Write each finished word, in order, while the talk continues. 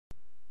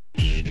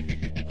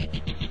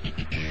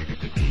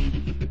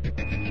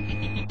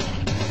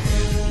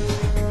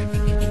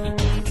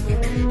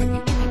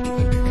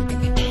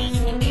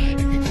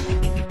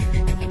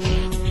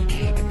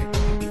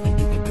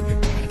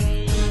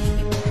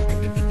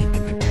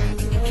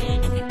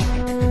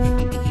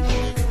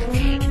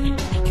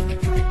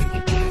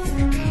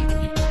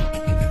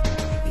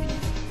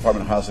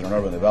Housing and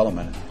Urban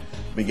Development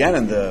began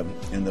in the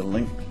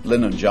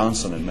Lyndon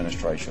Johnson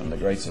administration, the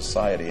Great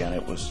Society, and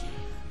it was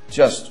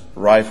just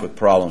rife with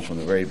problems from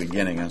the very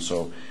beginning. And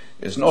so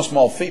it's no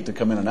small feat to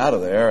come in and out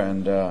of there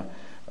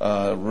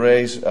and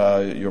raise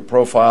your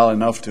profile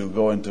enough to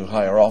go into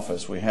higher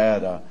office. We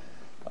had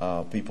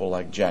people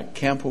like Jack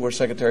Kemp, who were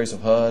secretaries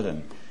of HUD,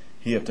 and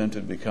he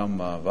attempted to become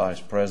vice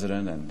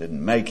president and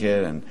didn't make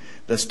it. And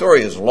the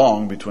story is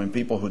long between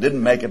people who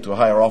didn't make it to a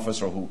higher office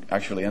or who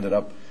actually ended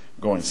up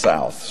going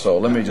south. So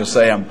let me just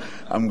say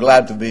I'm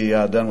glad to be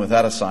done with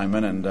that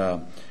assignment,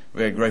 and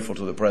very grateful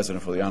to the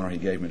President for the honor he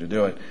gave me to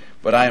do it.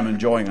 But I am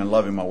enjoying and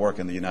loving my work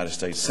in the United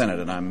States Senate,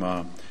 and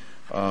I'm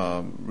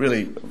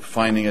really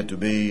finding it to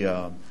be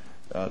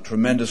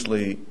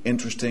tremendously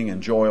interesting,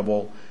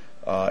 enjoyable.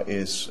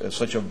 Is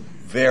such a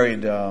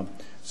varied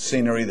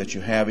scenery that you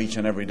have each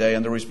and every day,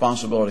 and the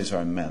responsibilities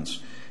are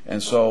immense.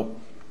 And so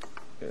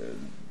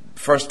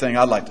first thing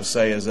I'd like to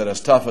say is that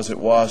as tough as it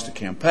was to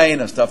campaign,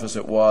 as tough as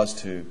it was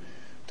to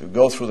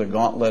go through the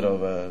gauntlet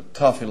of a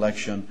tough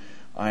election,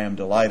 I am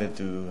delighted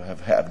to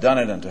have done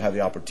it and to have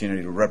the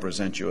opportunity to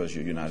represent you as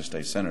your United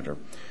States Senator.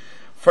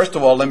 First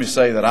of all, let me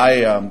say that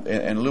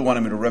and Lou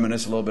wanted me to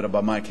reminisce a little bit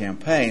about my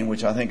campaign,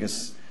 which I think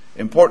is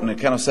important. It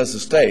kind of sets the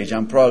stage.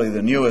 I'm probably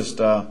the newest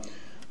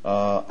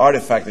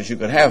artifact that you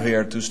could have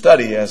here to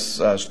study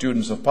as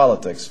students of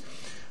politics.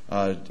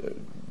 Let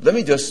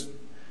me just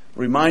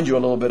remind you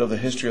a little bit of the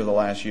history of the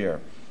last year.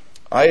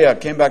 I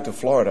came back to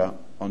Florida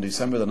on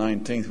December the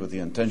 19th with the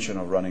intention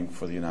of running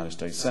for the United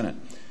States Senate.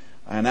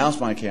 I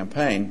announced my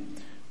campaign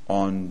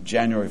on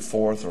January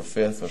 4th or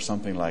 5th or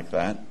something like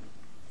that,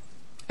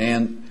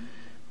 and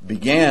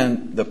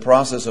began the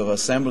process of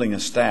assembling a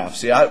staff.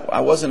 See,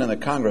 I wasn't in the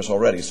Congress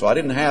already, so I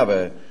didn't have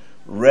a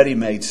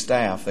ready-made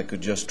staff that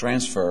could just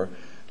transfer,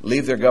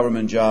 leave their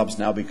government jobs,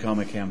 now become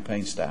a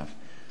campaign staff.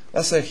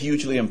 That's a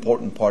hugely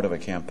important part of a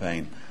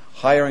campaign.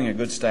 Hiring a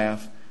good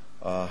staff,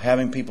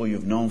 having people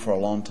you've known for a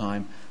long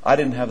time. I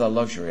didn't have that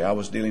luxury. I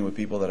was dealing with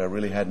people that I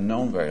really hadn't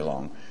known very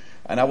long.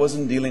 And I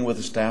wasn't dealing with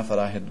a staff that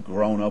I had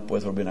grown up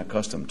with or been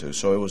accustomed to.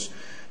 So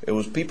it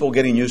was people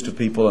getting used to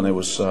people, and it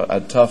was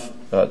tough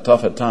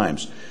at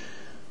times.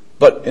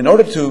 But in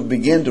order to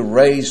begin to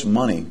raise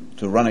money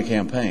to run a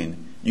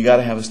campaign, you got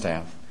to have a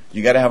staff.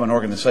 You got to have an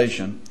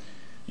organization.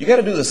 You got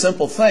to do the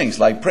simple things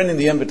like printing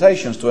the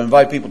invitations to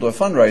invite people to a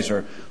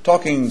fundraiser,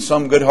 talking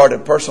some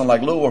good-hearted person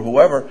like Lou or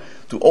whoever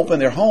to open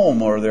their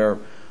home or their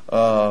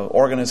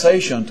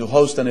organization to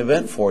host an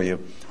event for you.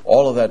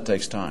 All of that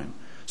takes time.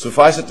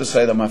 Suffice it to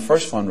say that my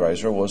first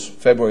fundraiser was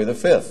February the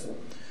 5th.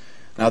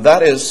 Now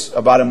that is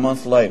about a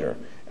month later.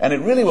 And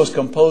it really was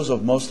composed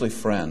of mostly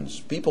friends,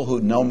 people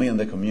who'd known me in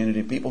the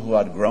community, people who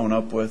I'd grown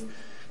up with,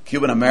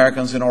 Cuban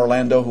Americans in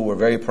Orlando who were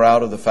very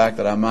proud of the fact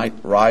that I might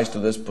rise to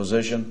this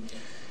position.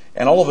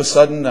 And all of a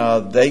sudden,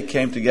 they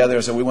came together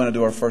and said, we want to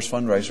do our first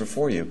fundraiser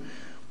for you.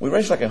 We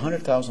raised like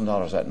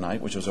 $100,000 that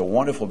night, which was a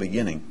wonderful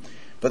beginning.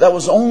 But that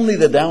was only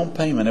the down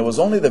payment. It was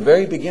only the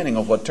very beginning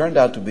of what turned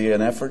out to be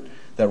an effort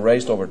that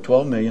raised over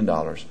 $12 million,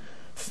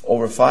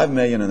 over $5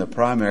 million in the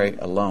primary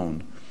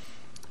alone.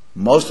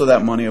 Most of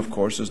that money, of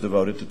course, is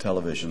devoted to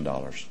television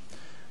dollars.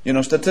 You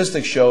know,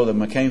 statistics show that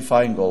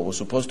McCain-Feingold was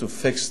supposed to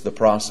fix the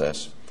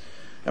process.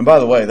 And by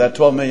the way, that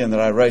 $12 million that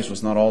I raised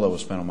was not all that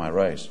was spent on my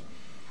race.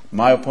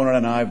 My opponent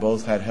and I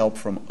both had help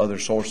from other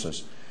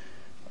sources.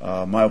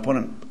 My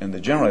opponent in the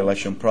general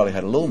election probably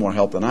had a little more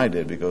help than I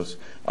did because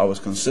I was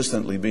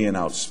consistently being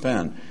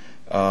outspent.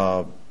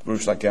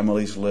 Groups like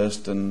Emily's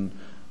List and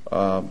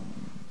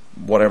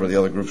whatever the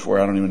other groups were,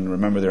 I don't even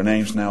remember their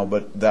names now,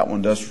 but that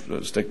one does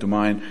stick to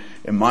mind.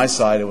 In my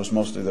side, it was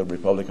mostly the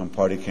Republican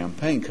Party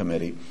campaign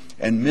committee,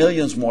 and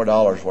millions more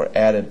dollars were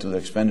added to the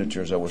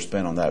expenditures that were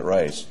spent on that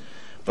race.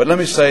 But let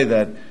me say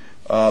that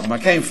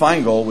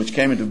McCain-Feingold, which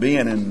came into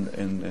being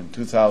in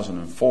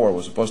 2004,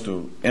 was supposed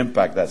to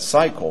impact that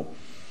cycle,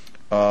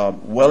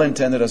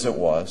 well-intended as it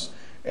was.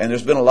 And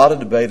there's been a lot of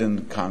debate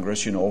in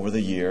Congress, you know, over the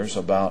years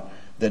about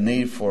the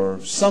need for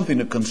something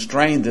to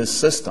constrain this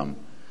system.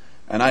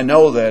 And I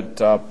know that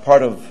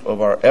part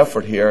of our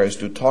effort here is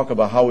to talk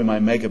about how we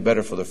might make it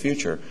better for the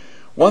future.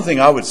 One thing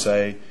I would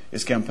say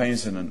is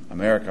campaigns in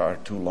America are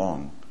too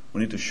long.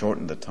 We need to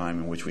shorten the time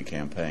in which we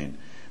campaign.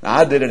 Now,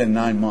 I did it in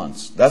 9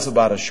 months. That's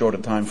about as short a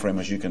time frame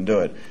as you can do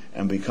it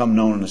and become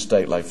known in a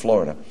state like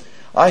Florida.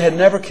 I had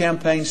never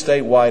campaigned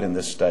statewide in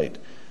this state.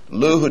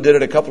 Lou, who did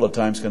it a couple of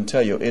times, can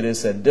tell you it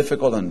is a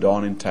difficult and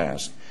daunting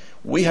task.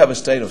 We have a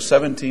state of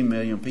 17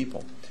 million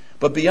people.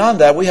 But beyond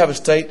that, we have a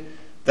state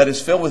that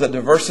is filled with a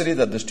diversity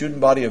that the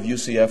student body of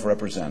UCF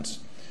represents.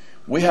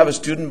 We have a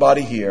student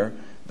body here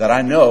that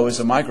I know is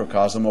a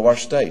microcosm of our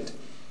state.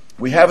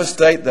 We have a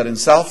state that in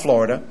South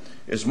Florida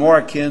is more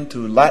akin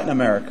to Latin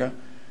America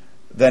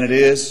than it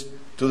is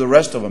to the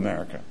rest of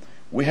America.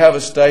 We have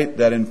a state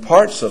that in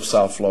parts of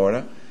South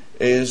Florida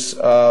is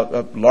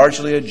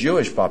largely a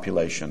Jewish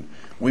population.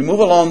 We move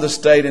along the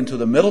state into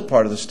the middle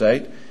part of the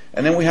state,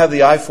 and then we have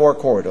the I-4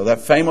 corridor, that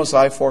famous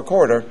I-4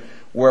 corridor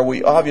where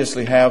we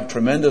obviously have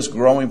tremendous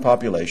growing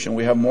population.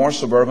 We have more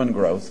suburban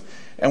growth,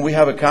 and we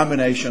have a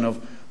combination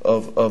of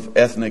of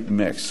ethnic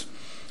mix.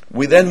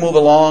 We then move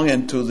along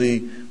into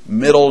the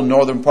middle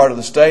northern part of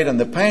the state and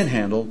the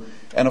Panhandle,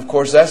 and of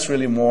course that's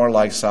really more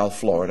like South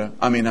Florida.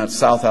 I mean,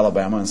 South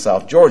Alabama and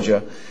South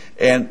Georgia.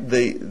 And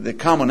the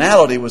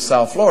commonality with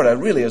South Florida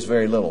really is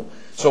very little.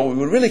 So we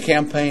would really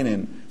campaign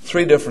in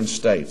 3 different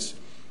states.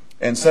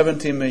 And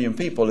 17 million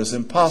people, it's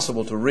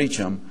impossible to reach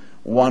them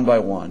one by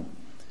one.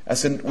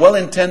 As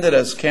well-intended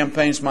as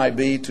campaigns might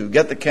be to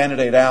get the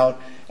candidate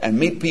out and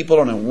meet people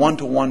on a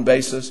one-to-one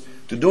basis,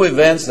 to do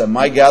events that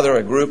might gather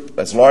a group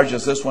as large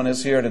as this one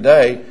is here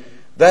today,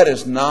 that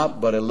is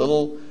not but a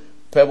little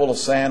pebble of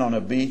sand on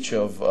a beach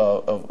of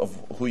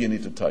who you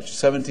need to touch.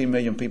 17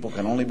 million people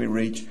can only be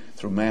reached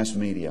through mass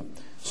media.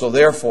 So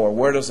therefore,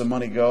 where does the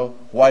money go?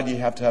 Why do you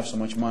have to have so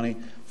much money?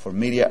 For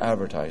media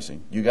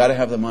advertising. You got to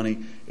have the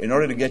money in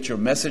order to get your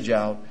message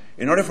out,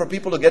 in order for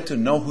people to get to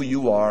know who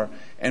you are,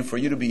 and for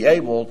you to be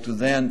able to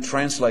then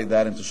translate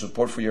that into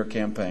support for your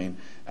campaign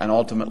and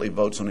ultimately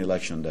votes on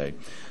election day.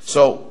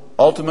 So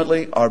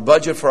ultimately, our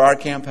budget for our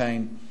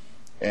campaign,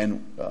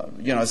 and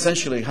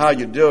essentially how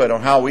you do it or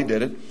how we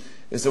did it,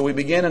 is that we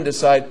begin and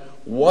decide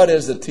what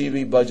is the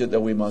TV budget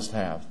that we must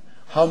have.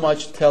 How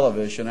much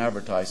television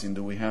advertising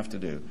do we have to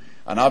do?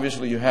 And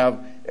obviously you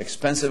have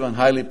expensive and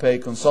highly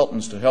paid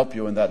consultants to help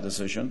you in that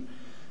decision.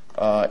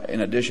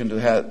 In addition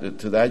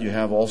to that, you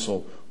have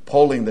also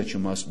polling that you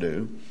must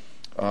do.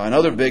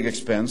 Another big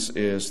expense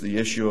is the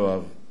issue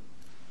of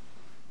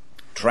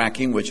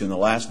tracking, which in the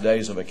last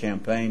days of a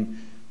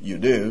campaign you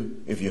do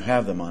if you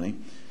have the money.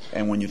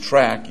 And when you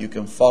track, you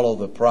can follow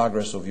the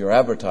progress of your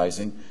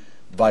advertising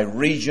by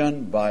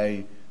region,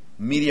 by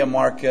media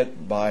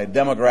market, by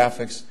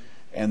demographics,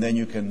 and then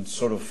you can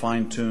sort of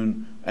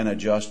fine-tune and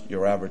adjust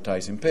your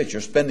advertising pitch.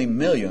 You're spending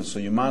millions, so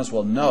you might as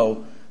well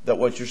know that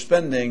what you're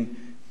spending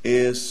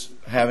is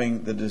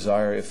having the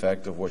desired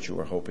effect of what you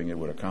were hoping it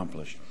would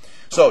accomplish.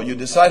 So you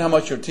decide how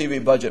much your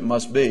TV budget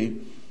must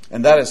be,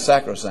 and that is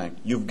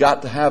sacrosanct. You've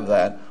got to have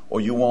that, or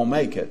you won't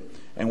make it.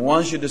 And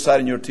once you decide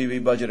on your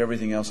TV budget,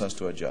 everything else has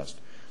to adjust.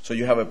 So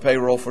you have a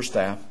payroll for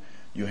staff.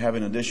 You have,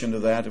 in addition to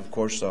that, of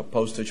course,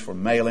 postage for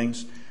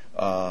mailings,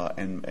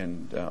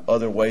 and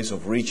other ways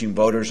of reaching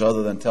voters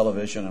other than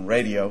television and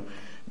radio.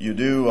 You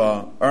do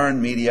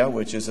earned media,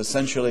 which is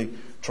essentially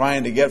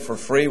trying to get for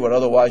free what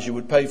otherwise you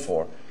would pay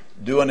for.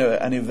 Do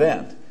an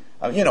event.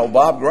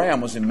 Bob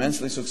Graham was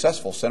immensely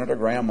successful. Senator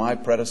Graham, my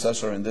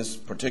predecessor in this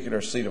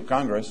particular seat of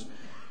Congress,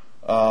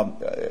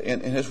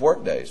 in his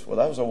work days. Well,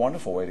 that was a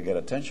wonderful way to get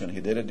attention.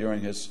 He did it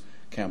during his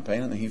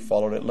campaign, and he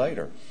followed it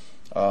later.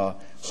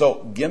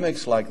 So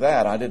gimmicks like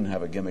that, I didn't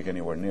have a gimmick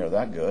anywhere near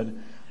that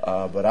good.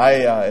 But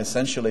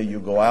essentially, you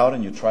go out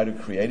and you try to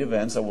create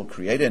events that will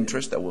create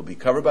interest, that will be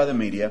covered by the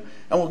media,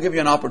 and will give you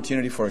an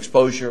opportunity for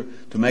exposure,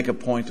 to make a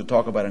point, to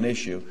talk about an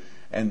issue.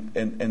 And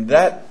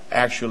that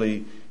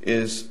actually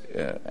is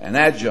an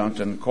adjunct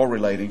and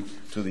correlating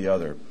to the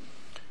other.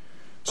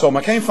 So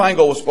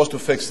McCain-Feingold was supposed to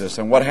fix this.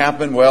 And what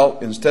happened? Well,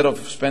 instead of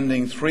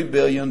spending $3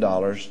 billion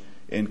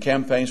in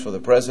campaigns for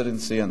the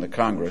presidency and the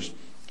Congress,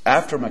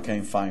 after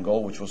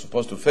McCain-Feingold, which was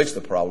supposed to fix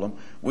the problem,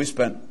 we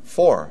spent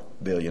 $4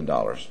 billion.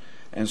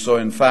 And so,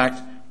 in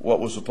fact, what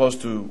was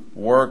supposed to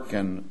work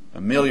and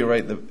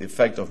ameliorate the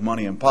effect of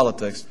money in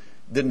politics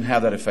didn't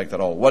have that effect at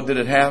all. What did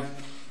it have?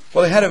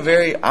 Well, it had a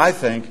very, I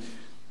think,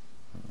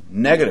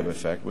 negative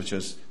effect, which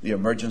is the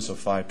emergence of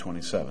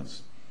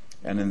 527s.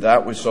 And in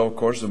that we saw, of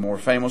course, the more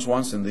famous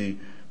ones in the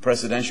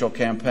presidential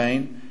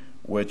campaign,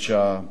 which,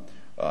 the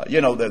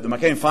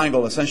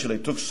McCain-Feingold essentially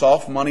took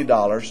soft money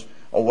dollars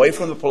away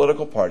from the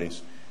political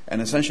parties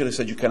and essentially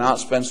said you cannot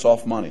spend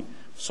soft money.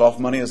 Soft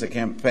money is the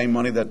campaign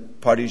money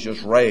that parties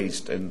just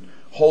raised and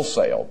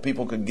wholesale.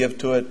 People could give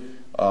to it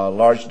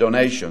large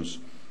donations.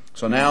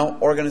 So now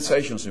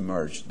organizations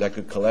emerged that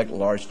could collect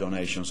large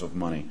donations of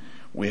money.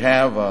 We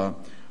have,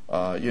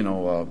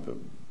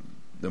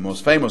 the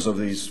most famous of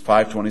these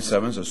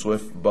 527s, the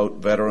Swift Boat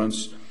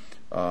Veterans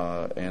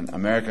and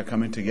America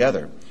Coming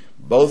Together.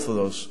 Both of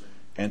those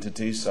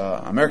entities,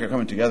 America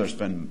Coming Together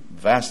spent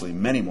vastly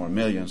many more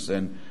millions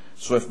than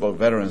Swift Boat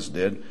Veterans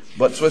did.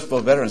 But Swift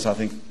Boat Veterans, I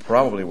think,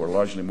 probably were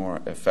largely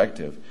more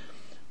effective.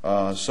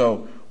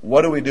 So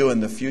what do we do in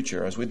the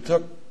future? As we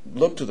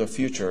look to the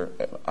future,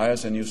 I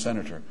as a new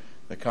senator,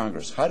 the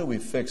Congress, how do we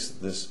fix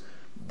this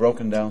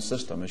broken down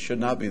system? It should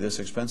not be this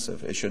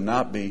expensive. It should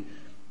not be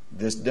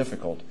this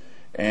difficult.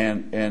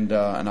 And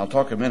I'll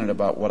talk a minute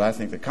about what I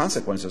think the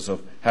consequences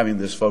of having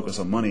this focus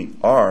on money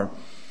are,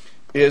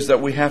 is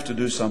that we have to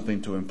do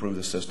something to improve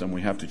the system.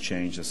 We have to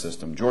change the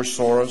system. George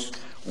Soros,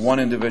 one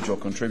individual,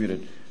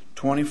 contributed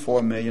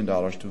 $24 million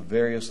to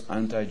various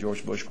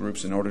anti-George Bush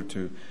groups in order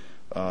to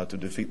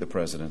defeat the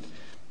president.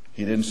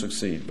 He didn't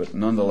succeed, but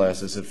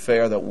nonetheless, is it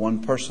fair that one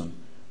person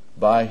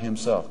by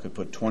himself could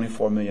put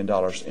 $24 million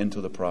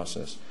into the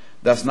process?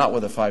 That's not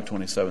what the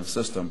 527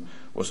 system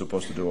was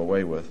supposed to do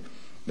away with.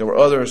 There were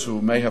others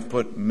who may have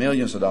put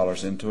millions of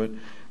dollars into it.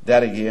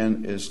 That,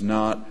 again, is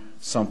not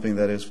something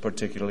that is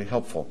particularly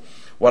helpful.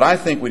 What I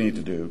think we need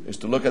to do is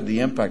to look at the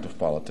impact of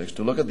politics,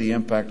 to look at the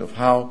impact of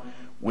how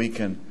we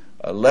can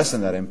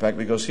lessen that impact,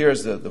 because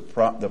here's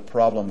the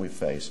problem we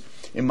face.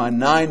 In my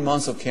 9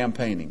 months of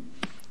campaigning,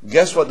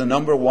 guess what the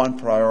number one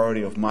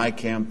priority of my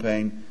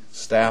campaign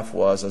staff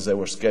was as they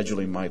were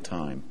scheduling my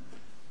time?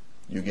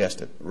 You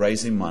guessed it,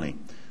 raising money.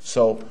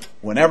 So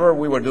whenever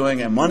we were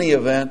doing a money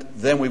event,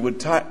 then we would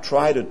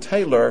try to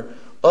tailor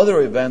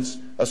other events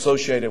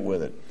associated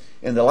with it.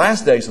 In the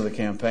last days of the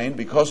campaign,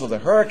 because of the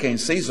hurricane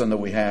season that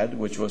we had,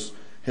 which was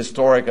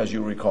historic, as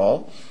you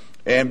recall,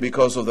 and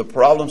because of the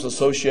problems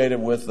associated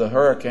with the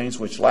hurricanes,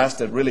 which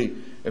lasted really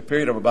a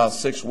period of about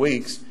 6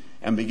 weeks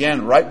and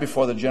began right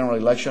before the general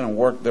election and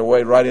worked their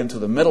way right into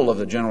the middle of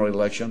the general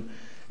election,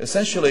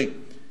 essentially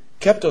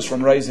kept us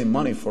from raising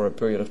money for a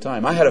period of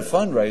time. I had a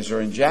fundraiser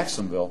in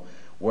Jacksonville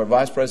where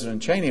Vice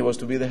President Cheney was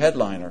to be the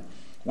headliner.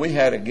 We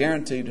had a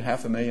guaranteed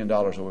 $500,000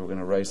 that we were going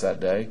to raise that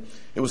day.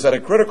 It was at a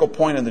critical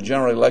point in the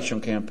general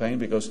election campaign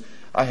because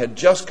I had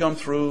just come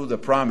through the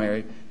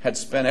primary, had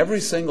spent every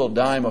single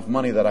dime of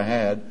money that I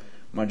had.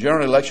 My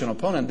general election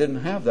opponent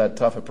didn't have that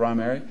tough a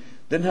primary,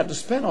 didn't have to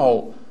spend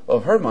all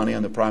of her money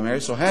in the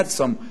primary, so had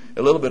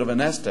a little bit of a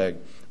nest egg.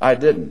 I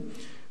didn't.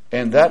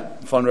 And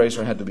that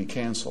fundraiser had to be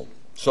canceled.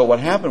 So what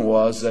happened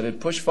was that it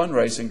pushed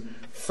fundraising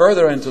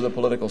further into the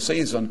political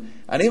season,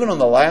 and even on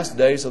the last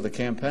days of the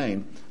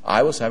campaign,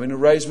 I was having to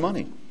raise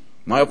money.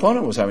 My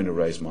opponent was having to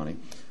raise money.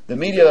 The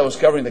media that was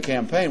covering the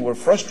campaign were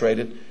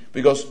frustrated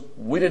because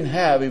we didn't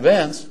have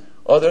events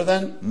other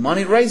than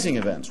money-raising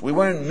events. We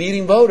weren't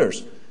meeting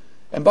voters.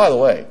 And by the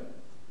way,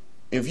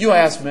 if you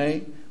ask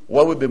me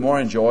what would be more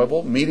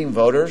enjoyable, meeting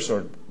voters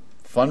or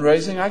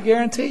fundraising, I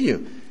guarantee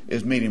you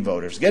is meeting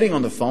voters. Getting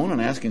on the phone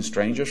and asking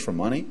strangers for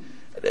money,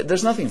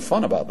 there's nothing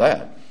fun about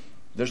that.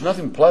 There's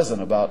nothing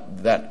pleasant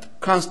about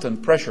that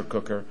constant pressure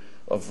cooker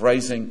of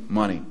raising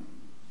money.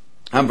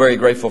 I'm very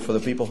grateful for the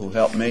people who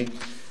helped me.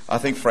 I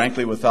think,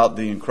 frankly, without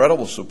the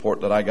incredible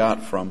support that I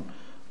got from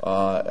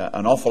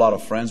an awful lot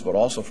of friends, but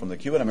also from the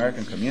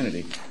Cuban-American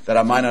community, that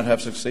I might not have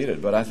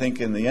succeeded. But I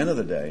think at the end of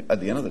the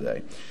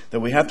day, that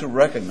we have to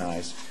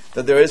recognize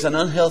that there is an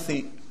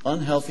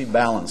unhealthy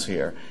balance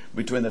here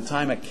between the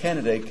time a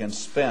candidate can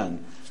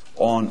spend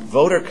on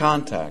voter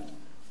contact,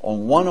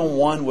 on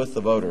one-on-one with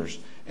the voters,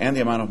 and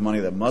the amount of money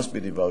that must be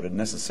devoted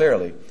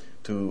necessarily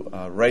to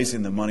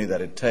raising the money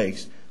that it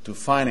takes to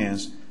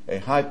finance a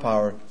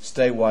high-powered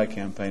statewide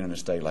campaign in a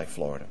state like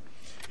Florida.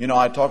 You know,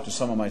 I talked to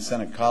some of my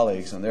Senate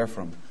colleagues, and they're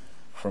from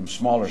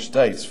smaller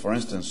states. For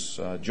instance,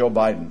 Joe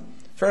Biden,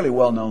 fairly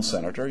well-known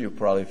senator. You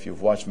probably, if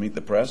you've watched Meet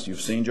the Press,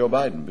 you've seen Joe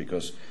Biden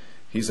because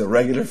he's a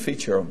regular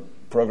feature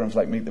of programs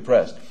like Meet the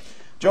Press.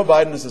 Joe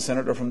Biden is a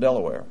senator from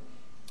Delaware,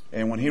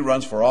 and when he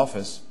runs for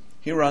office,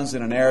 he runs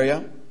in an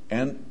area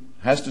and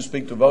has to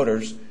speak to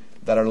voters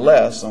that are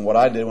less than what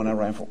I did when I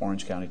ran for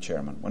Orange County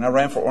chairman. When I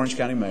ran for Orange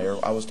County mayor,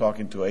 I was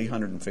talking to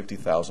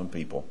 850,000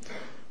 people.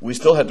 We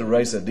still had to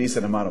raise a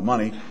decent amount of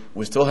money.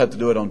 We still had to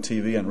do it on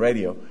TV and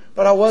radio.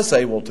 But I was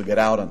able to get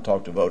out and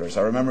talk to voters.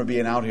 I remember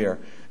being out here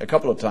a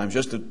couple of times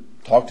just to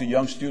talk to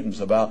young students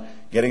about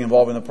getting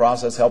involved in the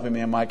process, helping me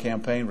in my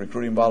campaign,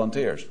 recruiting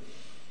volunteers.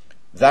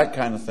 That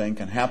kind of thing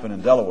can happen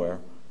in Delaware.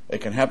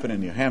 It can happen in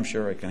New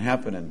Hampshire. It can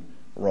happen in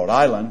Rhode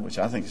Island, which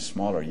I think is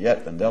smaller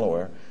yet than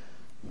Delaware.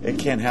 It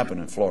can't happen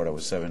in Florida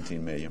with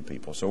 17 million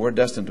people. So we're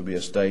destined to be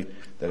a state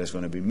that is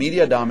going to be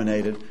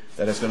media-dominated,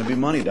 that is going to be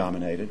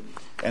money-dominated,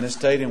 and a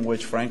state in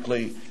which,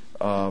 frankly,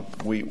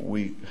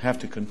 we have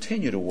to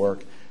continue to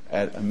work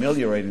at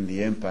ameliorating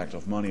the impact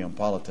of money on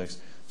politics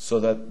so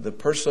that the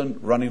person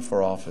running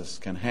for office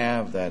can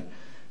have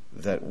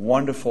that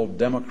wonderful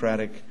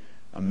democratic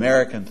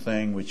American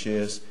thing, which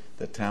is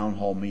the town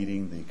hall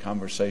meeting, the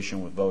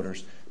conversation with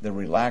voters, the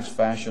relaxed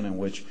fashion in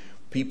which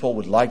people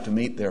would like to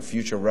meet their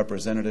future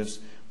representatives,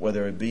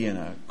 whether it be in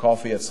a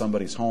coffee at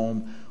somebody's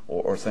home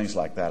or things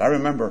like that. I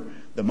remember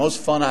the most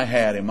fun I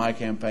had in my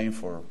campaign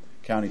for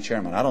county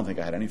chairman. I don't think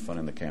I had any fun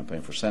in the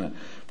campaign for Senate.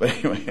 But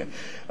anyway,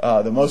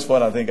 the most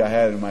fun I think I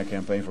had in my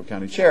campaign for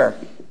county chair,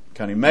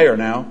 county mayor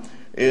now,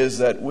 is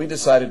that we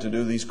decided to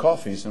do these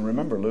coffees. And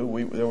remember,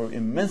 Lou, they were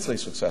immensely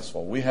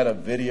successful. We had a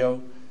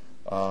video,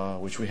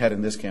 which we had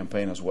in this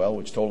campaign as well,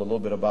 which told a little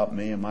bit about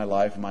me and my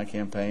life, my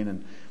campaign,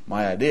 and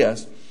my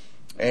ideas.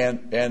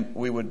 And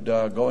we would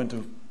go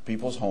into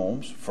people's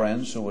homes,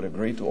 friends who would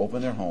agree to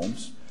open their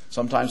homes,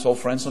 sometimes old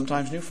friends,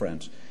 sometimes new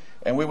friends.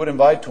 And we would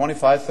invite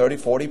 25, 30,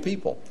 40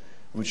 people.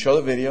 We would show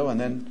the video, and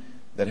then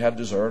they'd have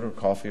dessert or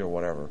coffee or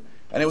whatever.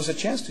 And it was a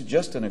chance to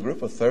just, in a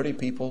group of 30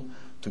 people,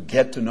 to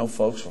get to know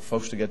folks, for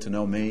folks to get to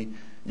know me.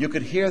 You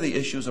could hear the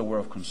issues that were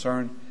of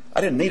concern.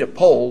 I didn't need a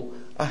poll.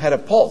 I had a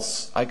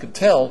pulse. I could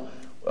tell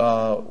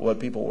what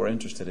people were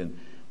interested in.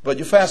 But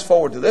you fast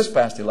forward to this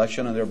past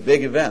election, and there are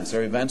big events.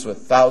 There are events with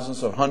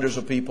thousands or hundreds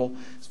of people.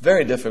 It's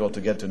very difficult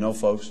to get to know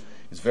folks.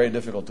 It's very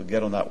difficult to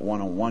get on that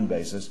one-on-one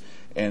basis.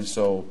 And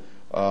so,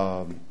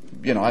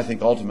 I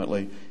think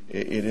ultimately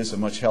it is a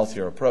much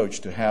healthier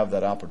approach to have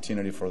that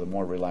opportunity for the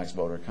more relaxed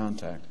voter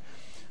contact.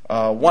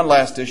 One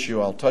last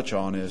issue I'll touch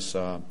on is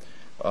and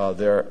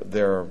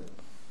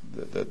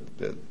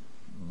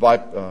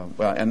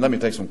let me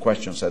take some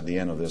questions at the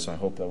end of this. I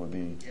hope that would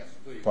be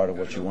part of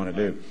what you want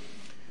to do.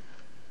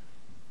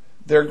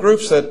 There are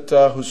groups that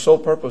whose sole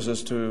purpose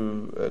is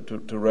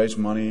to raise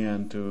money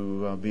and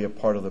to be a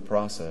part of the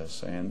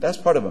process, and that's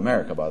part of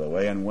America, by the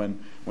way. And when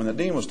the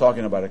dean was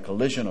talking about a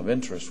collision of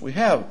interests, we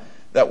have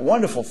that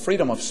wonderful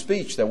freedom of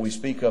speech that we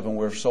speak of and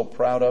we're so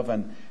proud of,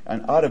 and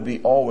ought to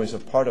be always a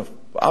part of,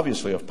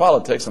 obviously, of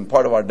politics and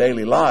part of our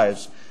daily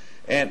lives.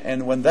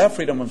 And when that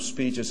freedom of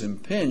speech is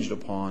impinged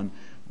upon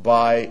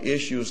by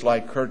issues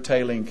like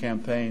curtailing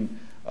campaign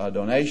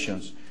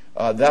donations,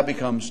 that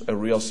becomes a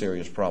real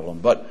serious problem.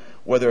 But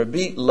whether it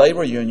be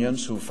labor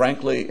unions, who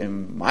frankly,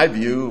 in my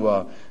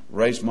view,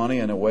 raise money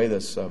in a way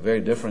that's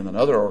very different than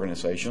other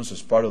organizations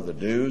as part of the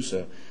dues.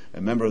 A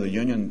member of the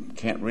union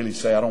can't really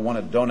say, I don't want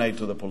to donate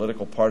to the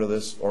political part of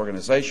this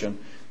organization.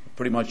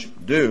 Pretty much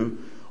do.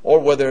 Or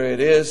whether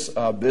it is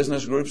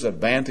business groups that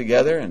band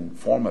together and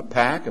form a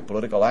PAC, a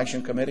political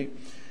action committee,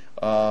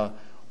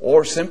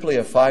 or simply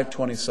a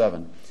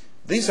 527.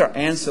 These are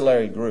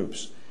ancillary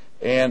groups.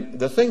 And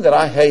the thing that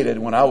I hated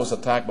when I was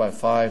attacked by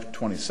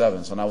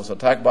 527s, and I was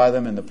attacked by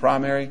them in the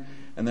primary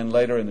and then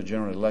later in the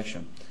general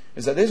election,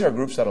 is that these are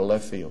groups out of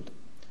left field.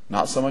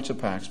 Not so much the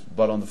PACs,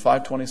 but on the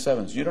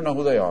 527s. You don't know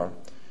who they are.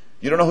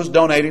 You don't know who's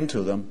donating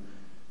to them.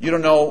 You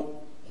don't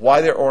know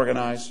why they're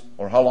organized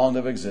or how long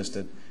they've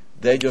existed.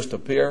 They just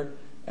appear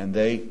and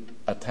they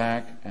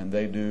attack and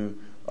they do,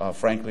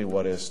 frankly,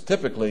 what is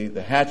typically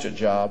the hatchet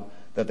job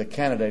that the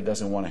candidate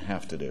doesn't want to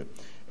have to do.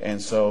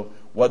 And so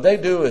what they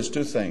do is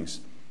two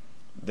things.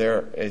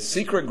 They're a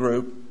secret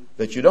group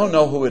that you don't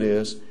know who it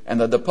is, and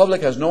that the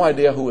public has no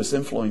idea who is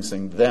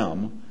influencing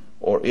them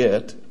or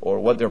it or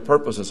what their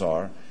purposes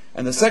are.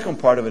 And the second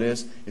part of it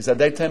is that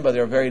they tend by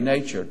their very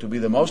nature to be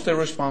the most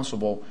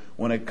irresponsible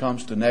when it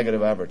comes to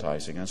negative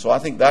advertising. And so I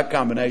think that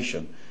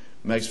combination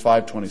makes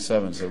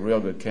 527s a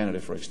real good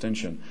candidate for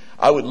extension.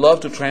 I would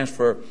love to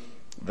transfer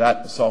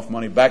that soft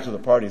money back to the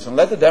parties and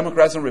let the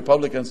Democrats and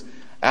Republicans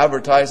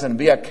advertise and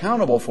be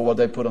accountable for what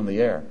they put on the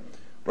air,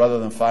 rather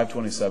than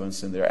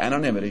 527s in their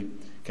anonymity,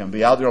 can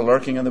be out there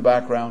lurking in the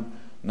background,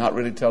 not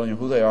really telling you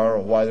who they are or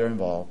why they're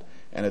involved,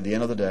 and at the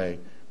end of the day,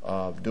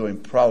 doing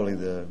probably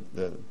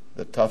the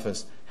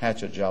toughest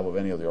hatchet job of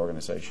any of the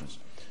organizations.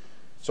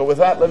 So with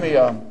that, let me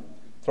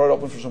throw it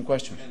open for some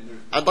questions.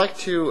 I'd like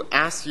to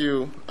ask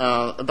you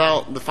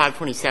about the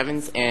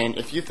 527s, and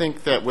if you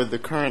think that with the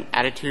current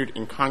attitude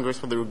in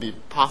Congress, whether it would be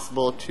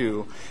possible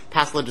to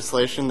pass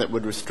legislation that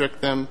would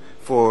restrict them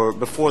for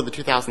before the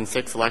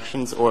 2006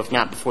 elections, or if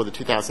not before the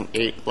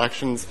 2008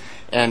 elections,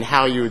 and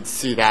how you would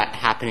see that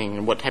happening,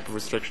 and what type of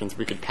restrictions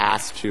we could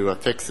pass to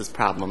fix this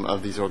problem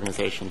of these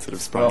organizations that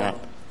have sprung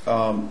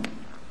up.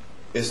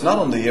 It's not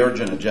on the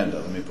urgent agenda,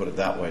 let me put it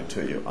that way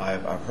to you.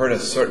 I've heard a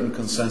certain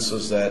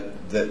consensus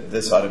that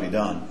this ought to be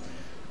done.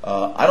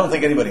 I don't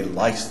think anybody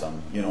likes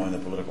them, in the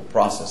political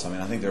process. I mean,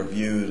 I think they're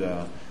viewed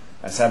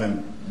as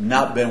having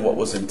not been what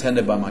was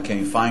intended by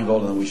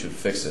McCain-Feingold, and that we should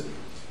fix it.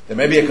 There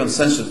may be a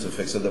consensus to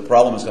fix it. The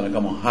problem is going to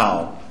come on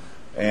how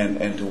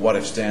and to what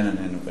extent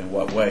and in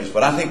what ways.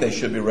 But I think they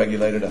should be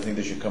regulated. I think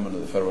they should come into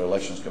the Federal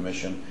Elections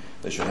Commission.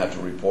 They should have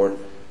to report.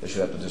 They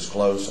should have to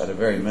disclose. At a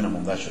very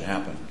minimum, that should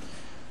happen.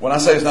 When I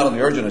say it's not on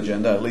the urgent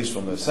agenda, at least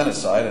from the Senate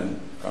side, and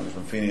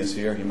Congressman Feeney is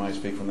here, he might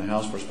speak from the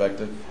House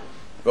perspective,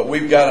 but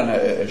we've got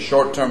a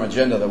short-term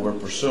agenda that we're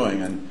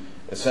pursuing, and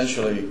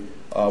essentially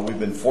we've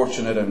been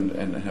fortunate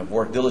and have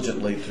worked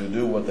diligently to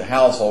do what the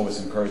House always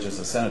encourages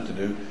the Senate to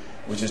do,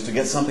 which is to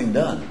get something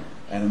done.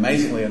 And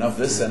amazingly enough,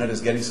 this Senate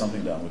is getting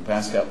something done. We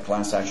passed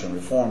class action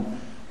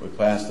reform. We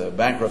passed a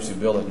bankruptcy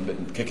bill that had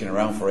been kicking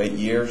around for 8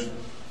 years.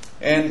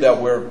 And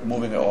we're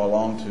moving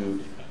along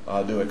to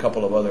do a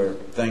couple of other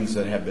things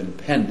that have been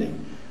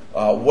pending.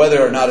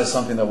 Whether or not it's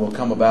something that will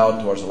come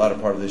about towards the latter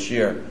part of this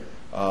year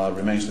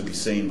remains to be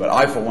seen. But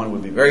I, for one,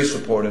 would be very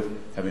supportive.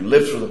 Having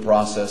lived through the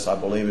process, I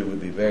believe it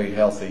would be very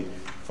healthy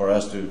for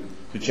us to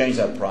change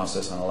that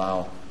process and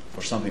allow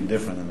for something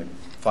different than the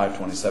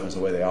 527s, the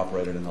way they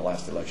operated in the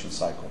last election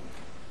cycle.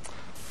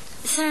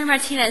 Senator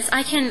Martinez,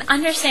 I can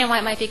understand why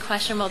it might be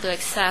questionable to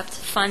accept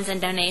funds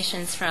and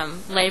donations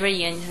from labor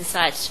unions and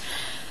such,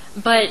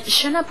 but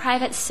shouldn't a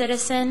private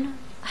citizen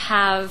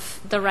have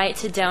the right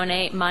to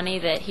donate money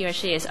that he or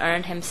she has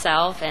earned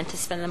himself and to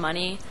spend the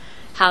money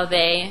how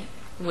they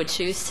would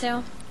choose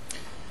to?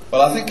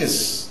 Well, I think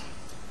it's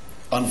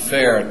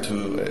unfair to,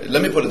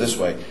 let me put it this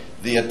way.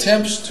 The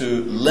attempts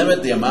to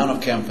limit the amount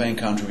of campaign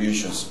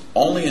contributions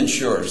only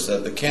ensures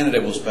that the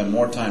candidate will spend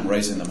more time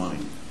raising the money,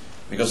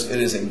 because it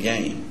is a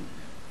game.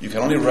 You can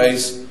only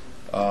raise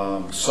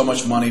so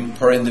much money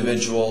per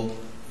individual,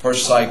 per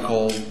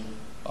cycle.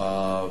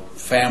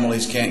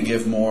 Families can't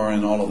give more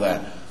and all of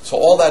that. So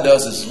all that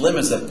does is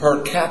limits the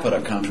per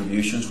capita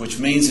contributions, which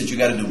means that you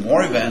got to do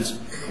more events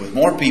with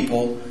more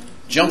people,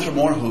 jump through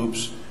more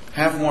hoops,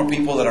 have more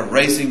people that are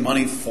raising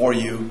money for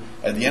you.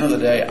 At the end of the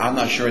day, I'm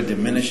not sure it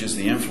diminishes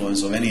the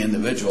influence of any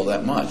individual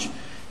that much.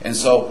 And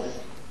so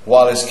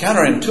while it's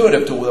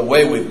counterintuitive to the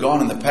way we've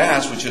gone in the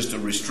past, which is to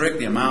restrict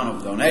the amount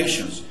of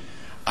donations,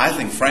 I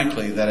think,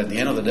 frankly, that at the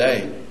end of the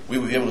day, we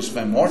would be able to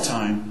spend more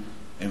time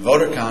in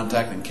voter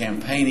contact and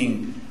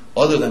campaigning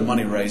other than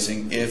money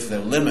raising if the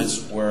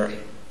limits were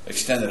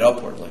extended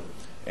upwardly.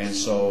 And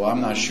so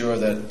I'm not sure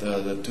that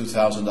the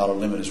 $2,000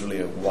 limit is really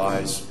a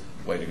wise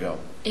way to go.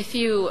 If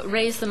you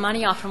raise the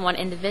money off from one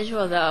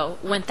individual, though,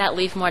 wouldn't that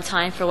leave more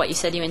time for what you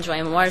said you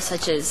enjoy more,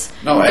 such as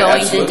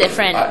going to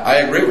different I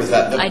agree with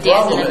that.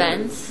 ideas and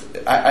events?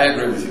 I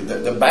agree with you.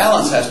 The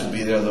balance has to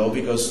be there, though,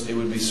 because it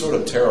would be sort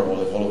of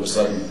terrible if all of a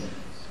sudden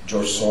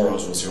George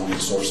Soros was the only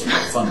source of the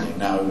funding.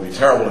 Now, it would be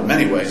terrible in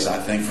many ways, I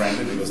think,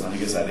 frankly, because I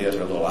think his ideas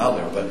are a little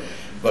out there.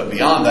 But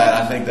beyond that,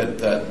 I think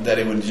that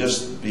it would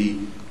just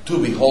be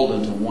too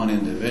beholden to one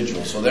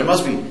individual. So there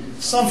must be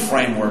some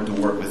framework to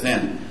work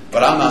within.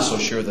 But I'm not so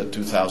sure that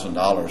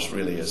 $2,000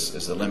 really is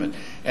the limit.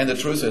 And the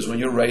truth is, when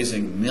you're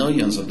raising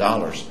millions of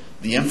dollars,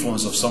 the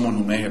influence of someone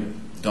who may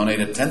have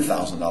donated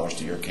 $10,000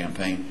 to your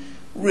campaign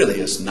really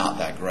is not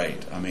that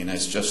great. I mean,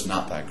 it's just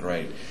not that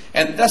great.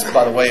 And that's,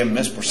 by the way, a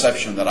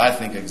misperception that I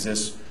think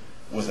exists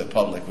with the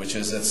public, which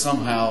is that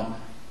somehow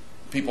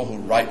people who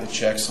write the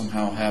checks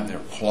somehow have their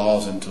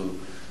claws into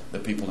the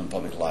people in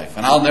public life.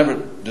 And I'll never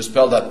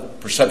dispel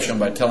that perception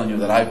by telling you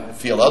that I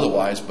feel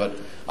otherwise, but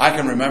I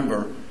can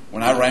remember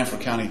when I ran for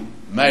county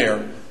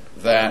mayor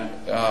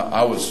that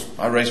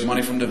I raised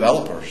money from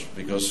developers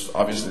because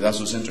obviously that's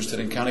what's interested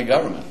in county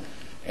government.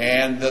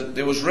 And that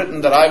it was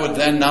written that I would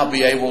then not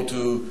be able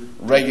to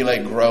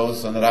regulate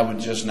growth and that I would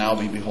just now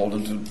be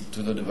beholden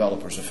to the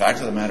developers. The fact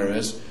of the matter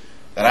is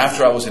that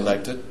after I was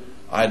elected,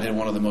 I did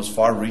one of the most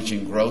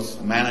far-reaching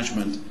growth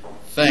management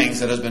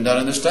things that has been done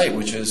in the state,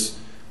 which is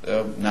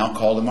now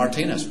called the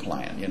Martinez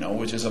Plan,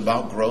 which is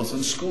about growth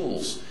in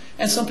schools.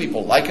 And some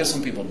people like it,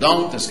 some people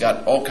don't. It's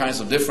got all kinds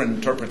of different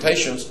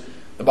interpretations.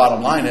 The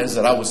bottom line is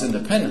that I was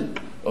independent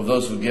of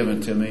those who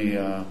given to me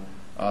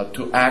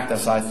to act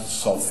as I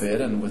saw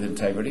fit and with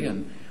integrity.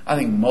 And I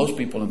think most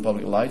people in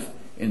public life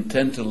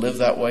intend to live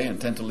that way,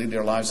 intend to lead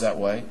their lives that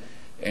way.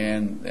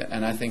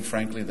 And I think,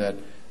 frankly, that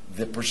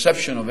the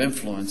perception of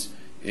influence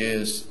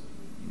is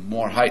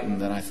more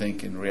heightened than I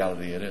think in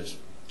reality it is.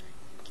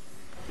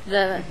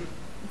 The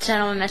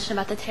gentleman mentioned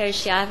about the Terry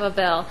Schiavo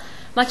bill.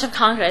 Much of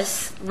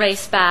Congress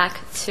raced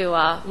back to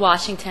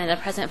Washington, the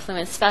President flew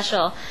in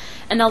special,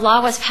 and the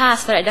law was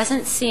passed, but it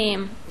doesn't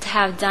seem to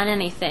have done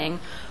anything.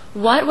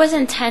 What was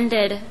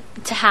intended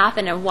to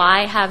happen, and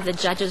why have the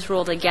judges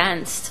ruled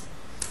against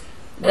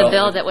the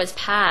bill that was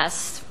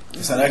passed?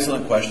 It's an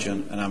excellent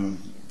question, and I'm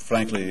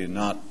frankly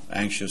not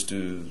anxious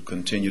to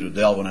continue to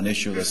delve on an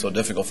issue that's so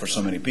difficult for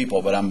so many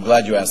people, but I'm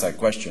glad you asked that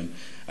question,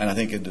 and I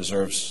think it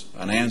deserves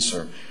an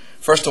answer.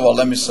 First of all,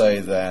 let me say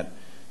that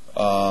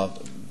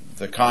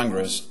the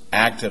Congress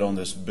acted on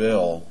this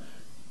bill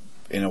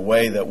in a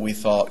way that we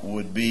thought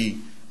would be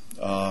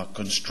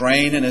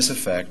constrained in its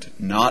effect,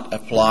 not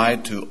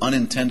applied to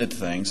unintended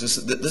things.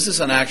 This is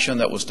an action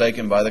that was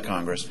taken by the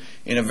Congress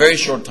in a very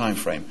short time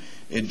frame.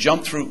 It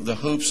jumped through the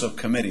hoops of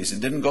committees.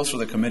 It didn't go through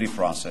the committee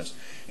process.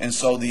 And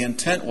so the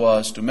intent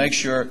was to make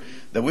sure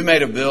that we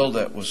made a bill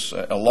that was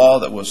a law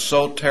that was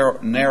so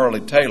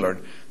narrowly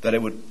tailored that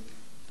it would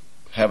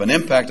have an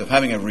impact of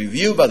having a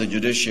review by the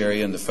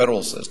judiciary in the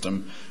federal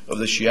system of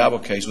the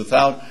Schiavo case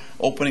without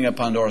opening a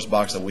Pandora's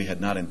box that we had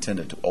not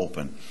intended to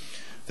open.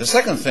 The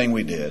second thing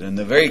we did, and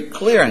the very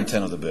clear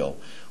intent of the bill,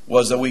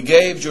 was that we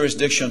gave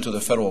jurisdiction to the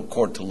federal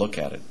court to look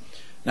at it.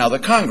 Now, the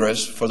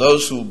Congress, for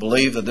those who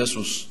believe that this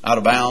was out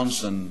of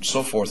bounds and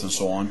so forth and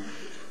so on,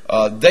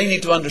 they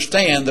need to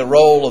understand the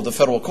role of the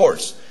federal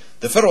courts.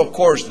 The federal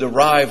courts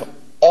derive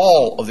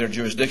all of their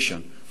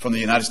jurisdiction from the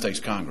United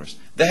States Congress.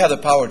 They have the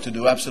power to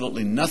do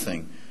absolutely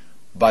nothing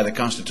by the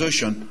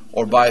Constitution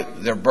or by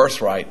their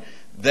birthright.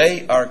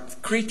 They are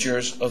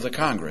creatures of the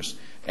Congress,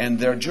 and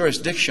their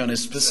jurisdiction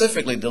is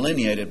specifically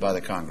delineated by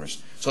the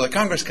Congress. So the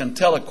Congress can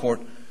tell a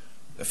court,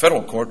 the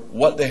federal court,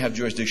 what they have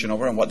jurisdiction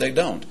over and what they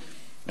don't.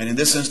 And in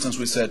this instance,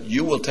 we said,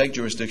 you will take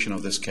jurisdiction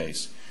of this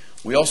case.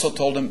 We also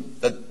told them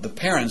that the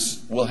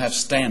parents will have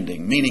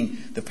standing, meaning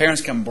the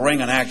parents can bring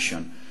an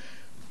action,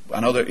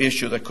 another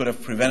issue that could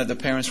have prevented the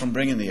parents from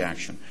bringing the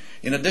action.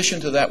 In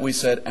addition to that, we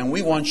said, and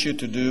we want you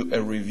to do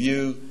a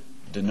review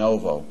de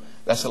novo.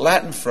 That's a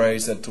Latin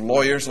phrase that to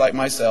lawyers like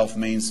myself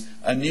means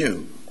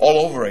anew,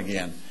 all over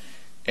again.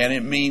 And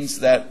it means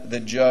that the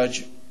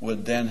judge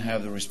would then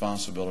have the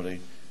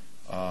responsibility,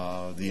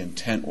 the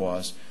intent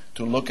was,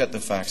 to look at the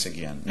facts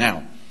again.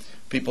 Now,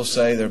 people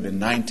say there have been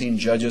 19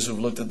 judges who've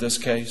looked at this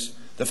case.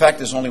 The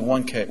fact is only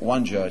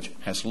one judge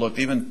has looked,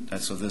 even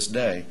as of this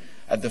day,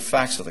 at the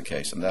facts of the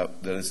case, and that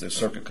is the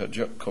circuit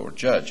court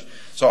judge.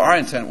 So our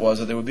intent was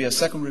that there would be a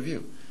second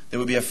review. There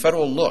would be a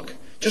federal look,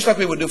 just like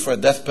we would do for a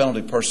death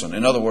penalty person.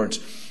 In other words,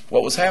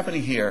 what was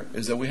happening here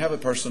is that we have a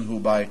person who,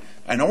 by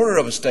an order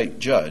of a state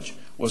judge,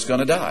 was going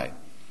to die.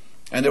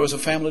 And there was a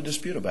family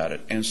dispute about it.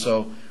 And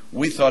so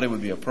we thought it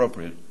would be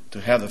appropriate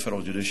to have the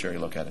federal judiciary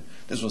look at it.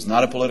 This was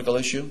not a political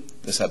issue.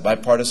 This had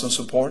bipartisan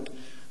support.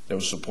 There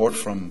was support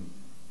from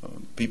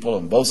people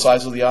on both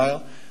sides of the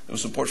aisle. There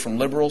was support from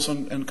liberals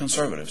and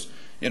conservatives.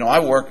 You know, I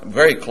worked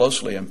very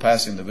closely in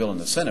passing the bill in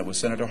the Senate with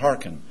Senator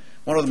Harkin,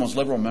 one of the most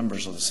liberal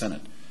members of the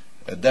Senate,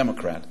 a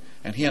Democrat.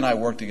 And he and I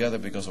worked together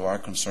because of our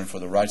concern for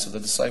the rights of the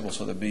disabled,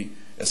 so there'd be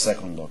a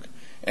second look.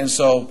 And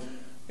so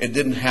It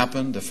didn't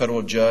happen. The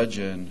federal judge,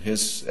 in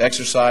his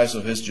exercise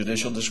of his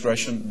judicial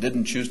discretion,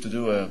 didn't choose to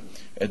do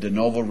a de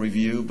novo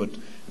review, but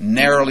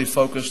narrowly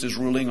focused his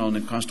ruling on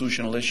the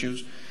constitutional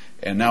issues,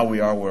 and now we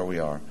are where we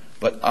are.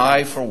 But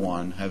I, for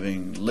one,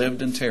 having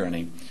lived in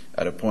tyranny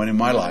at a point in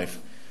my life,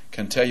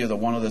 can tell you that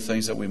one of the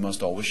things that we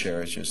must always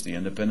share is just the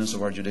independence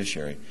of our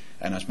judiciary.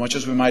 And as much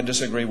as we might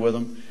disagree with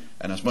them,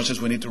 and as much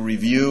as we need to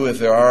review if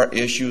there are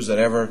issues that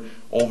ever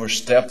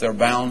overstep their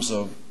bounds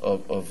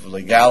of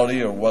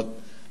legality or what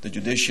the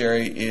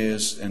judiciary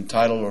is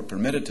entitled or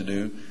permitted to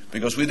do,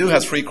 because we do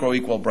have three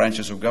co-equal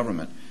branches of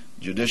government,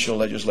 judicial,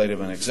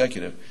 legislative, and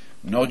executive.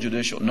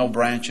 No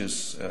branch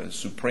is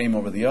supreme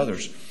over the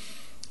others.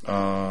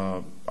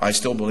 I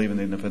still believe in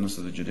the independence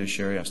of the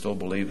judiciary. I still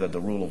believe that the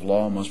rule of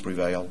law must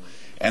prevail.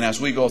 And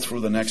as we go through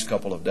the next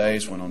couple of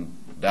days, when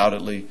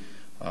undoubtedly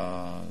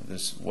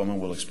this woman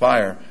will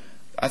expire,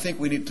 I think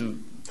we need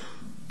to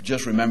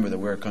just remember that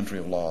we're a country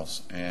of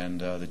laws,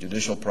 and the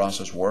judicial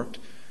process worked.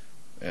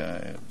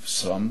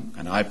 Some,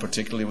 and I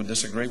particularly would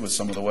disagree with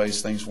some of the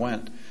ways things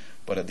went,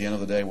 but at the end of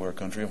the day, we're a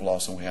country of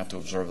laws, and we have to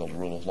observe the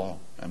rule of law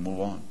and move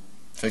on.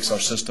 Fix our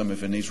system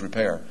if it needs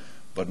repair,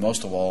 but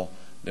most of all,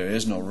 there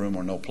is no room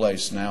or no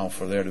place now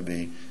for there to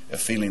be a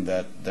feeling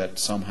that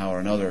somehow or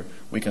another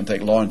we can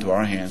take law into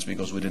our hands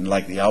because we didn't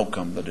like the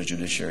outcome that the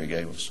judiciary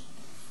gave us.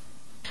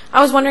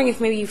 I was wondering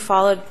if maybe you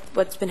followed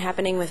what's been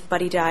happening with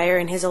Buddy Dyer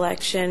and his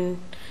election,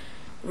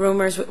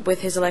 rumors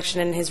with his election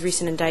and his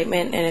recent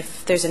indictment, and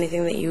if there's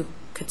anything that you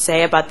could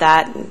say about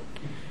that.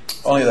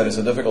 Only that it's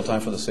a difficult time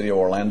for the city of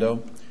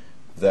Orlando,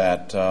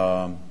 but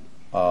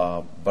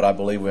I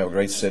believe we have a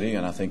great city,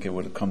 and I think it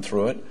would come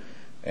through it,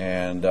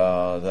 and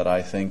that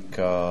I think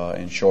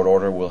in short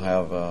order we'll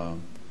have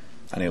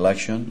an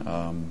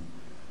election,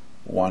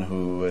 one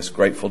who is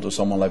grateful to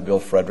someone like Bill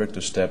Frederick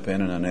to step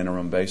in on an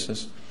interim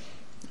basis.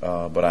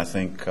 But I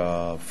think,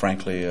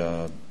 frankly,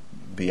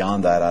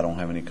 beyond that, I don't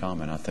have any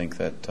comment. I think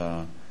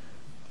that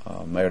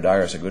Mayor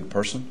Dyer is a good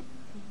person,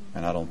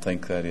 and I don't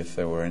think that if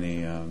there were any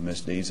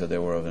misdeeds that they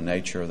were of a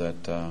nature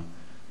that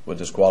would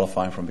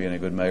disqualify him from being a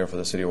good mayor for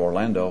the city of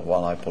Orlando.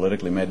 While I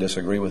politically may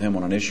disagree with him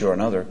on an issue or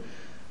another,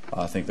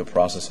 I think the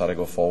process ought to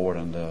go forward,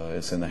 and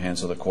it's in the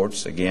hands of the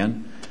courts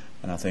again,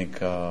 and I think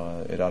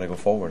it ought to go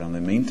forward. In the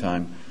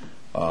meantime,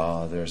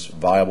 there's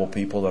viable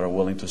people that are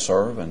willing to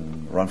serve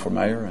and run for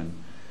mayor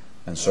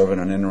and serve on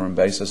an interim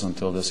basis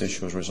until this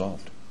issue is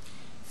resolved.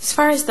 As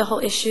far as the whole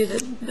issue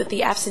with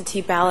the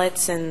absentee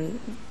ballots and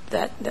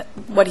that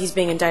what he's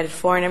being indicted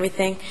for and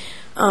everything,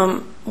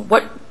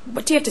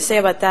 what do you have to say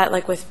about that,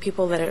 like with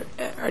people that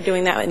are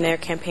doing that in their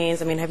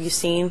campaigns? I mean, have you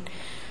seen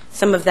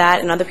some of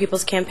that in other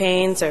people's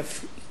campaigns, or have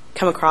you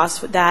come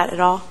across with that at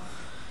all?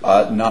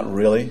 Not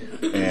really,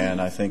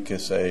 and I think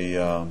it's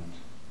a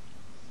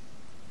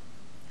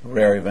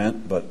rare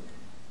event, but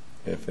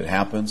if it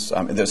happens,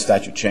 I mean, the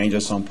statute changed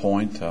at some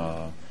point.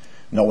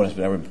 No one has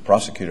ever been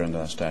prosecuted under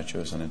that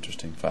statute. It's an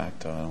interesting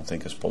fact. I don't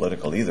think it's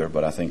political either,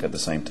 but I think at the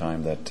same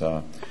time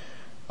that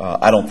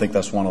I don't think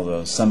that's one of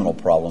the seminal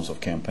problems of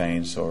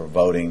campaigns or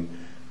voting.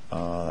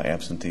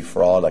 Absentee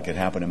fraud, like it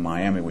happened in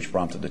Miami, which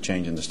prompted the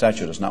change in the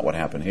statute, is not what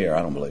happened here,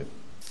 I don't believe.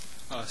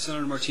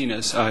 Senator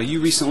Martinez,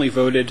 you recently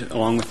voted,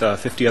 along with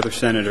 50 other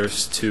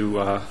senators,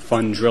 to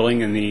fund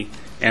drilling in the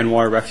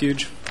Anwar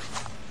Refuge.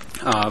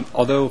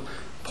 Although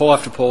poll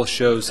after poll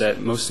shows that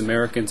most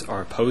Americans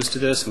are opposed to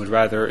this and would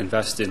rather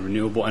invest in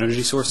renewable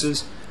energy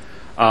sources,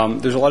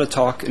 there's a lot of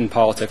talk in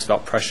politics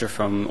about pressure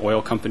from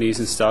oil companies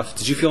and stuff.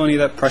 Did you feel any of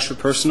that pressure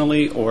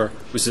personally, or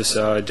was this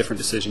a different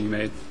decision you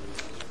made?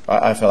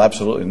 I felt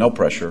absolutely no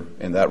pressure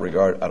in that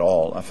regard at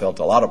all. I felt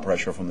a lot of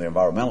pressure from the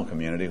environmental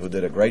community, who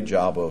did a great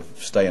job of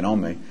staying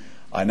on me.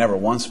 I never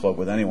once spoke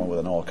with anyone with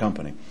an oil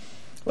company.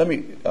 Let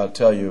me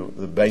tell you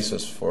the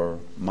basis for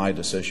my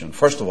decision.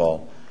 First of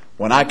all,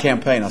 when I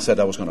campaigned, I said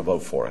I was going to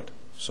vote for it.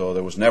 So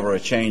there was never a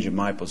change in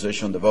my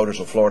position. The voters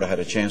of Florida had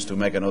a chance to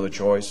make another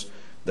choice.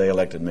 They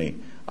elected me.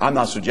 I'm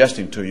not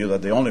suggesting to you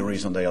that the only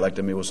reason they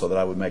elected me was so that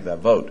I would make that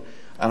vote.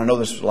 And I know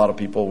there's a lot of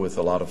people with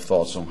a lot of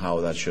thoughts on how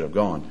that should have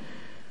gone.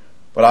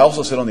 But I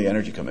also sit on the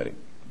Energy Committee.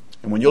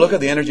 And when you look at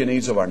the energy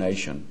needs of our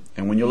nation,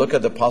 and when you look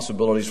at the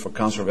possibilities for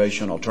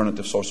conservation,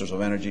 alternative sources of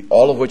energy,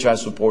 all of which I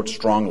support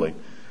strongly,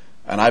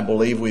 and I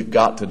believe we've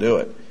got to do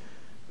it,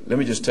 let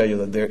me just tell you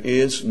that there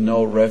is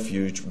no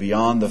refuge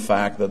beyond the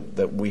fact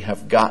that we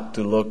have got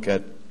to look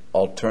at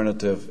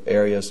alternative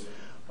areas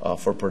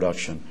for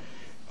production.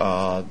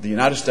 The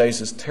United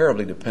States is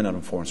terribly dependent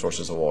on foreign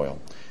sources of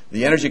oil.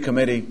 The Energy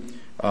Committee,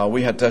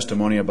 we had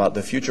testimony about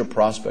the future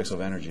prospects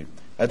of energy.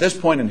 At this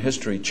point in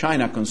history,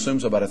 China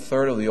consumes about a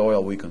third of the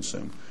oil we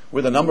consume.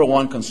 We're the number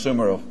one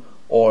consumer of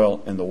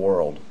oil in the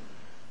world.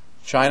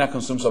 China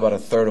consumes about a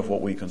third of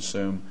what we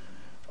consume.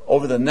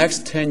 Over the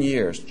next 10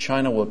 years,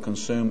 China will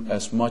consume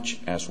as much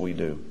as we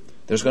do.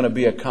 There's going to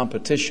be a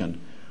competition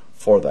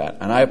for that.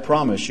 And I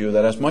promise you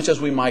that as much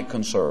as we might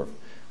conserve,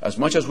 as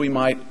much as we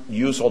might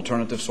use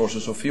alternative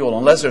sources of fuel,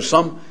 unless there's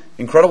some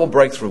incredible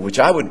breakthrough, which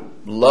I would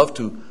love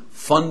to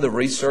fund the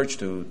research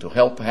to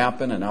help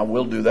happen, and I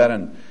will do that,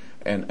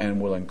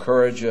 and will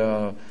encourage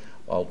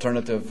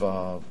alternative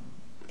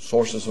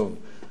sources of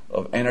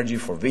energy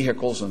for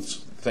vehicles and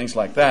things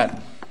like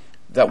that,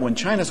 that when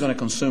China is going to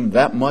consume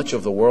that much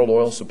of the world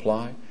oil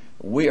supply,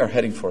 we are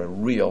heading for a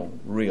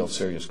real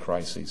serious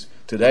crisis.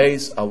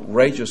 Today's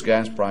outrageous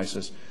gas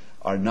prices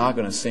are not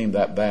going to seem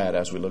that bad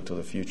as we look to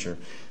the future.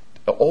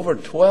 Over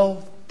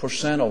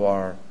 12% of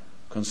our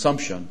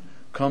consumption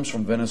comes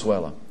from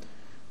Venezuela.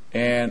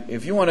 And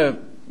if you want to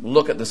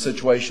look at the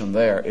situation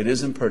there, it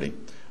isn't pretty.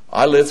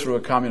 I lived through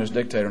a communist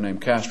dictator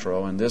named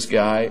Castro, and this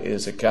guy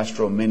is a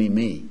Castro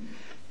mini-me.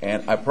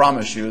 And I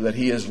promise you that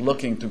he is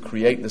looking to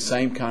create the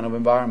same kind of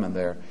environment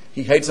there.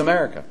 He hates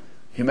America.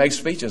 He makes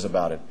speeches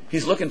about it.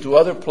 He's looking to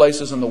other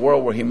places in the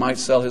world where he might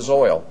sell his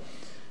oil.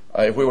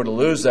 If we were to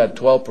lose that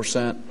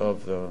 12%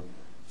 of the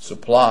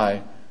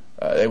supply,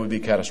 it would be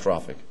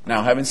catastrophic.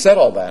 Now, having said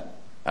all that,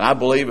 and I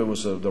believe it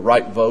was the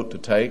right vote to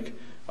take,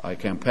 I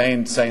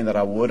campaigned saying that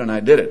I would, and I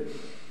did it.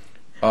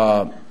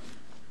 I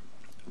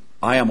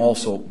am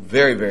also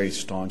very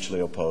staunchly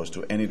opposed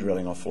to any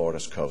drilling off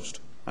Florida's coast.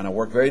 And I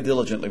work very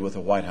diligently with the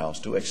White House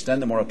to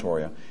extend the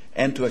moratoria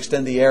and to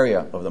extend the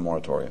area of the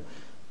moratoria.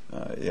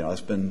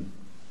 It's been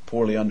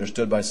poorly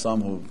understood by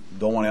some who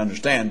don't want to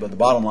understand, but the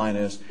bottom line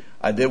is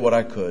I did what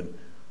I could,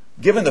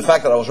 given the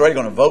fact that I was already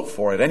going to vote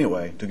for it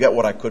anyway, to get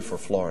what I could for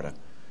Florida.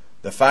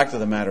 The fact of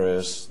the matter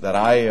is that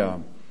I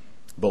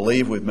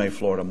believe we've made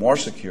Florida more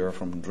secure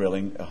from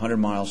drilling 100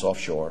 miles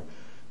offshore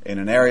in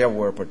an area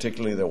where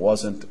particularly there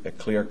wasn't a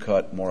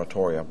clear-cut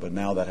moratoria, but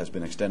now that has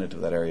been extended to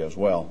that area as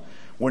well.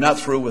 We're not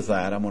through with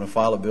that. I'm going to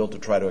file a bill to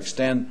try to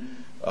extend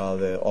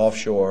the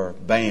offshore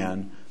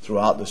ban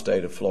throughout the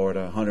state of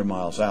Florida, 100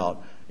 miles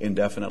out,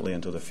 indefinitely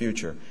into the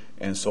future.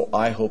 And so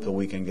I hope that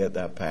we can get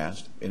that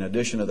passed. In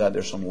addition to that,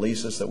 there's some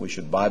leases that we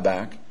should buy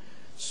back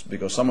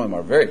because some of them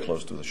are very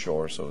close to the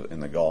shore, so in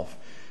the Gulf.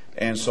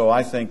 And so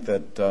I think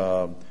that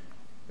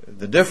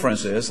the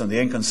difference is, and the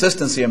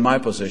inconsistency in my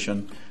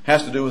position,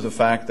 has to do with the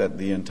fact that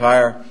the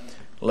entire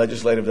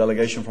legislative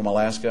delegation from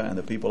Alaska and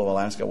the people of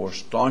Alaska were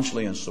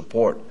staunchly in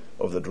support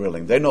of the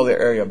drilling. They know their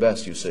area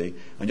best, you see.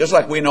 And just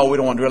like we know we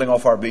don't want drilling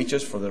off our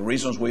beaches for the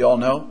reasons we all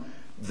know,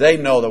 they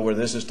know that where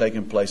this is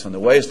taking place and the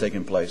way it's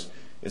taking place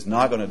is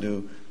not going to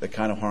do the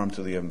kind of harm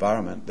to the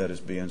environment that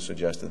is being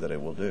suggested that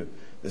it will do.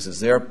 This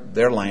is their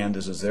land.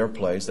 This is their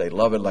place. They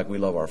love it like we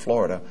love our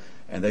Florida.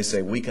 And they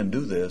say we can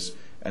do this,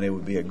 and it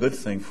would be a good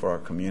thing for our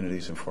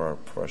communities and for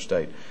our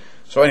state.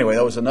 So anyway,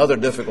 that was another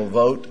difficult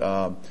vote.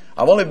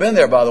 I've only been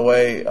there, by the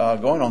way,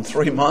 going on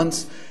 3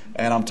 months,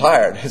 and I'm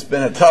tired. It's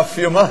been a tough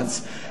few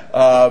months.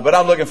 But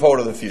I'm looking forward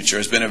to the future.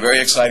 It's been a very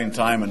exciting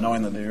time, and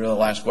knowing that you're the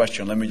last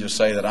question, let me just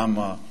say that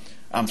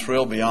I'm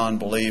thrilled beyond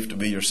belief to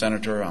be your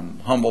senator. I'm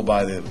humbled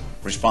by the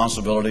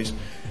responsibilities,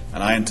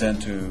 and I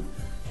intend to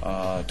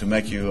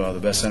make you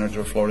the best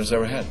senator Florida's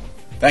ever had.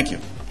 Thank you.